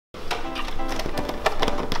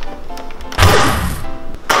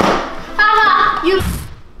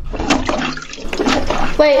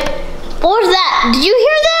Wait, what was that? Did you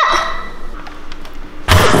hear that?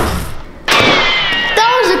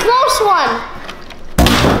 That was a close one.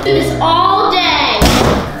 Do this all day.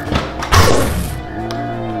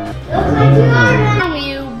 Looks like you are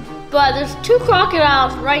you, but there's 2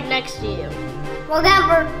 crocodiles right next to you.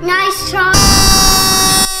 Whatever. Nice try.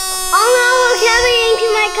 Oh no, look, Kevin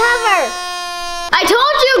into my cover. I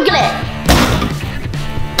told you, get it.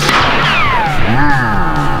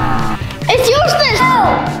 It's useless!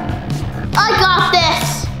 Oh. I got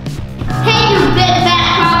this! Hey, you big fat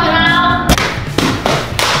crocodile!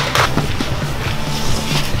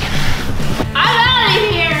 I'm out of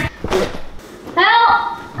here! Help!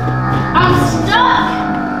 I'm stuck!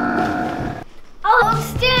 Oh, hold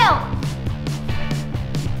still!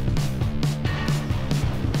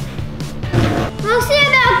 We'll see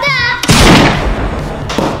about that!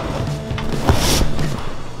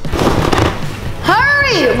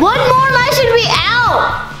 Hurry! One more and I should be out!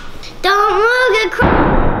 Don't move the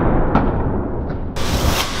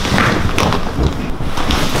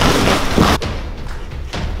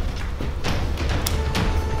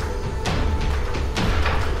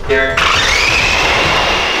Here.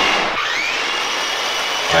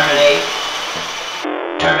 Terminate.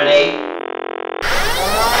 Terminate.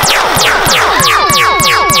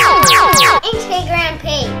 Instagram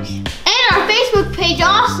page. And our Facebook page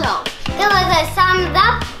also. Give us a thumbs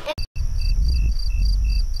up.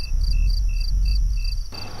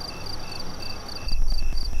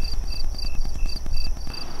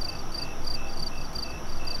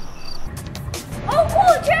 Oh,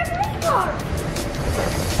 cool, trampoline park.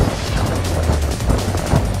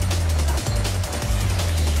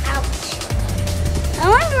 Ouch. I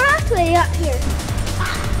wonder what's way up here.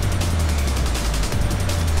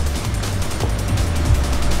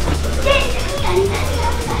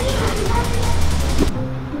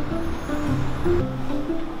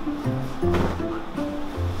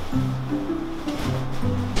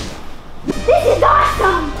 This is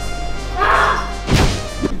awesome! Ah!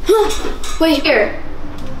 Wait here.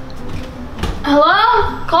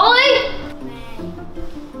 Hello? Coley?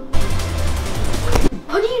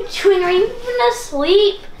 What are you doing? Are you even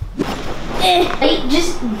asleep? Hey,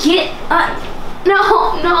 just get up.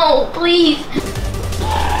 No, please.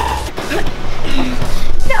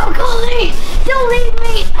 No, Coley! Don't leave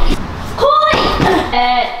me! Coley!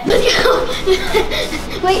 Let's go!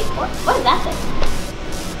 Wait, what is that thing?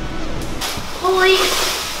 Coley,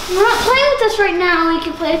 we're not playing with this right now. We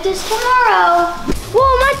can play with this tomorrow.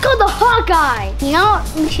 Whoa, mine's called the Hawkeye. You know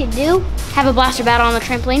what we should do? Have a blaster battle on the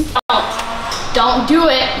trampoline. Don't do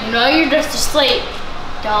it. You know you're just asleep.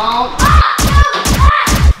 Don't.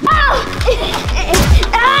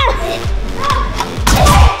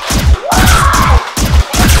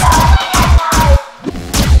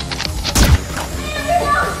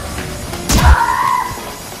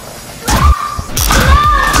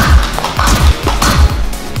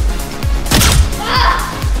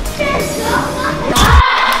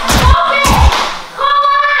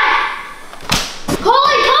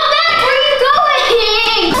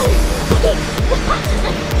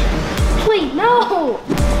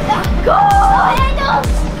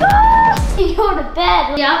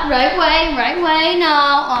 Yep, right way, no.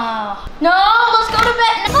 No, let's go to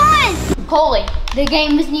bed. Fine. Coley, the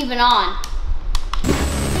game isn't even on.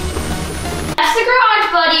 That's the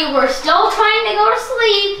garage, buddy. We're still trying to go to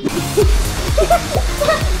sleep.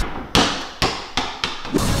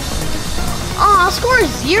 Aw, score is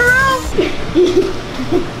 0?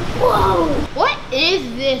 Whoa. What is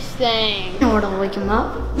this thing? In order to wake him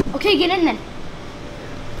up. Okay, get in then.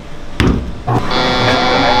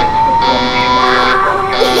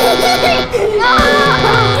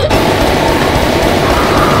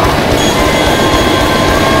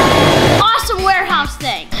 Awesome warehouse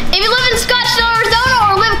thing. If you live in Scottsdale, Arizona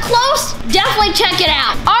or live close, definitely check it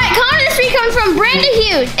out. All right, comment this week comes from Brandon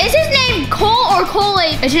Hughes. Is his name Cole or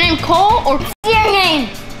Coley? Is your name Cole or your name?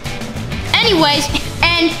 Anyways,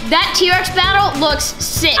 and that T-Rex battle looks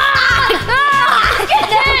sick. Get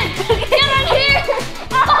in! Get in here!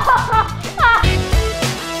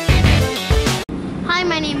 Hi,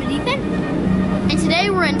 my name is Ethan, and today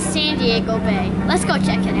we're in San Diego Bay. Let's go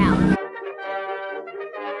check it out.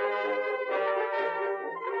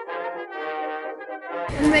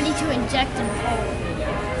 I'm ready to inject him.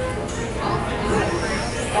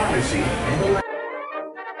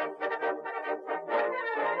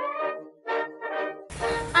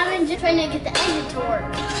 I'm just trying to get the engine to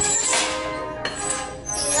work.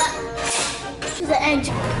 The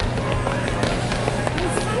engine.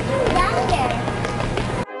 There's something down there.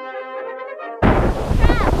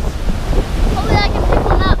 Hopefully I can pick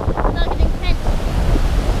one up without getting pinched.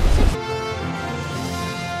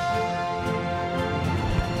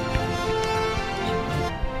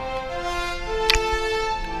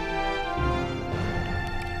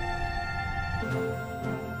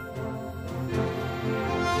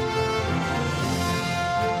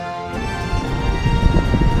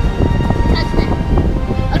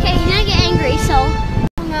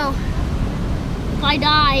 I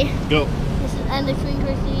die. Go. This is end of Swing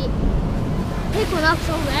City. Pick one up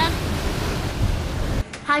so bad.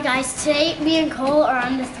 Hi guys, today me and Cole are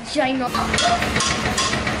on this ginormous.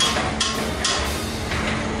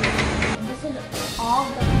 This is all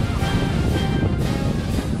the.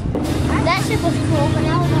 That ship was cool, but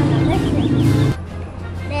now we're on the next thing.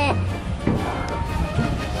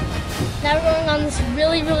 Now we're going on this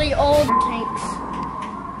really, really old tanks.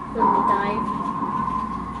 Let me dive.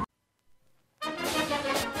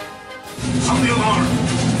 Sound the alarm.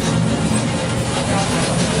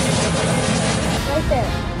 Right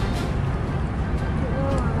there.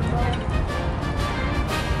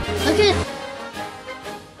 Look at it.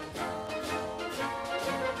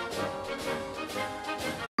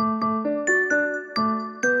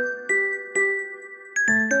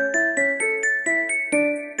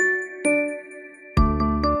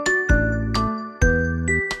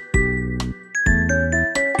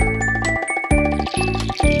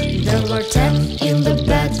 There were 10 in the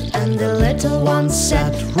bed, and the little one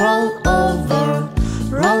said, roll over,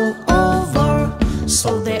 roll over.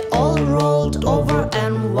 So they all rolled over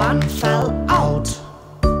and one fell out.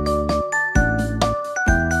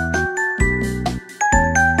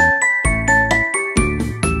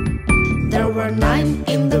 There were 9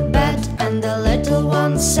 in the bed, and the little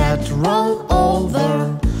one said, roll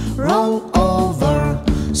over, roll over.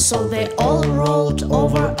 So they all rolled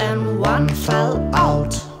over and one fell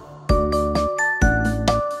out.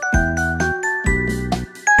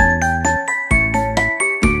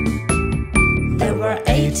 There were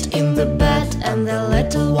 8 in the bed, and the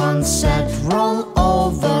little one said, roll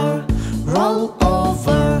over, roll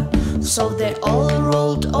over. So they all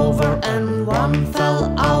rolled over and one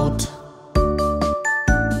fell out.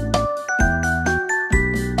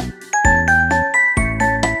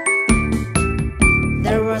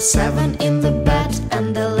 There were 7 in the bed,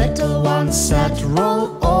 and the little one said,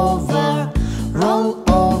 roll over, roll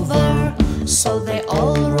over. So they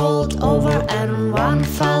all rolled over and one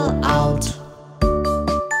fell out.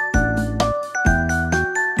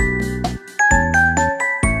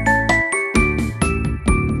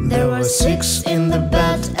 There were 6 in the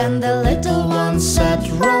bed, and the little one said,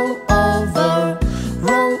 roll over,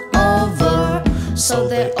 roll over. So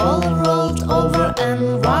they all rolled over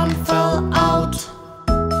and one fell out.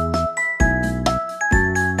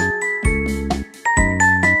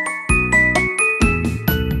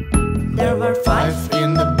 There were 5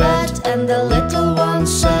 in the bed, and the little one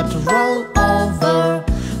said, roll over,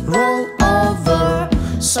 roll over.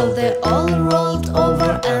 So they all rolled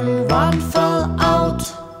over and one fell out.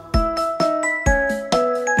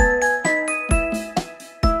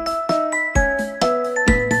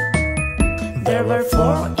 There were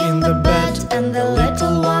 4 in the bed, and the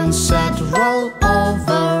little one said, roll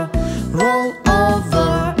over, roll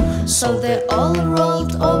over. So they all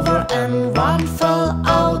rolled over and one fell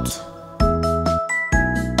out.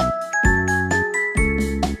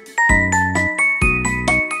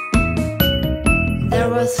 There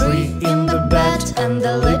were 3 in the bed, and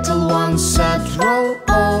the little one said, roll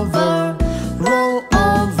over, roll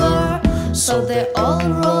over. So they all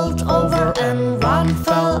rolled over and one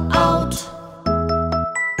fell out.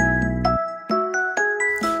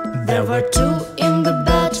 There were 2 in the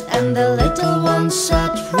bed, and the little one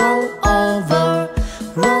said, roll over,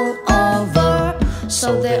 roll over.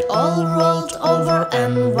 So they all rolled over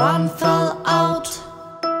and one fell out.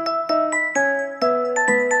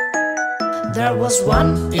 There was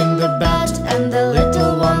 1 in the bed, and the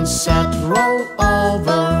little one said, roll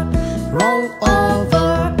over, roll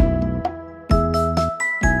over.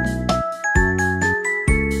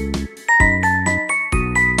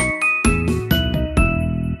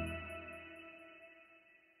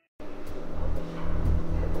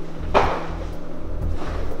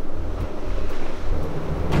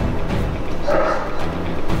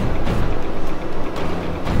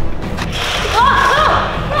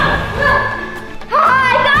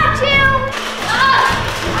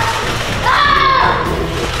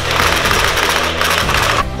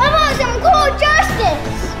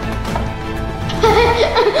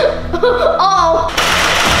 Oh!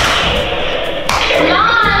 Come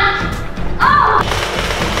on! Oh!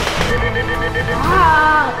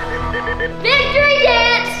 Ah! Victory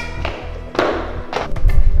dance!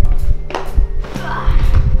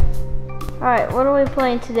 Alright, what are we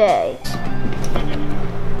playing today?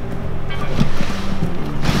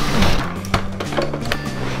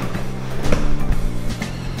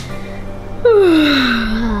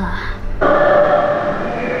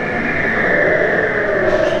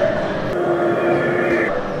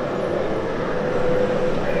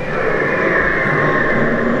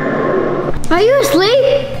 Are you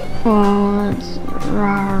asleep? Oh, that's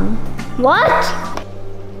What?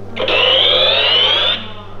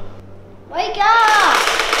 Wake up!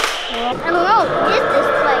 I don't know, what is this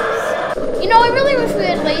place? You know, I really wish we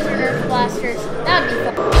had laser Nerf blasters. That would be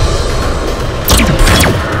fun.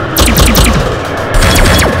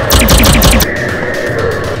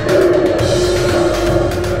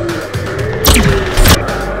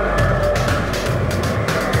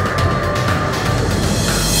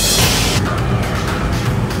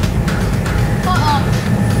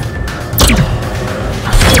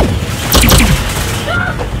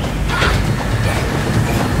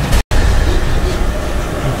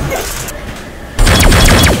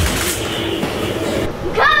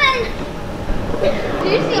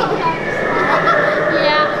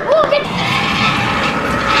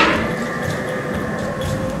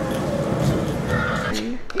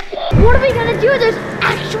 What are we gonna do? There's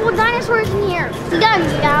actual dinosaurs in here. You gotta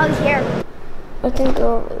get out of here. I think they're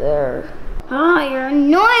over there. Oh, you're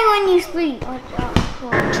annoying when you sleep.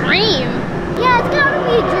 Dream? Yeah, it's gotta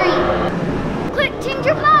be a dream. Quick, change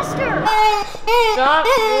your posture. Stop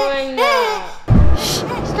doing that. Shh,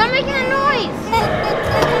 stop making a noise.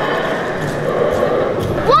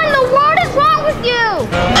 What in the world is wrong with you?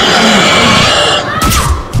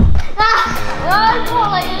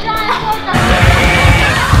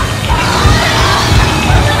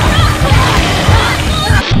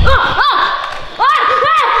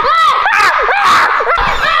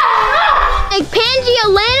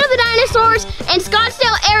 Land of the Dinosaurs in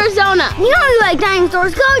Scottsdale, Arizona. You know you like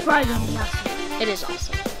dinosaurs, go. It's probably gonna be awesome. It is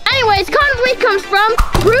awesome. Anyways, comment of the week comes from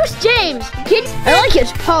Bruce James. Kids, I like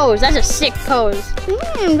his pose. That's a sick pose. We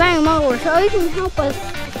can invite him over so he can help us.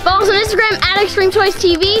 Follow us on Instagram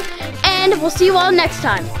 @ExtremeToysTV, and we'll see you all next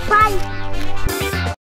time. Bye.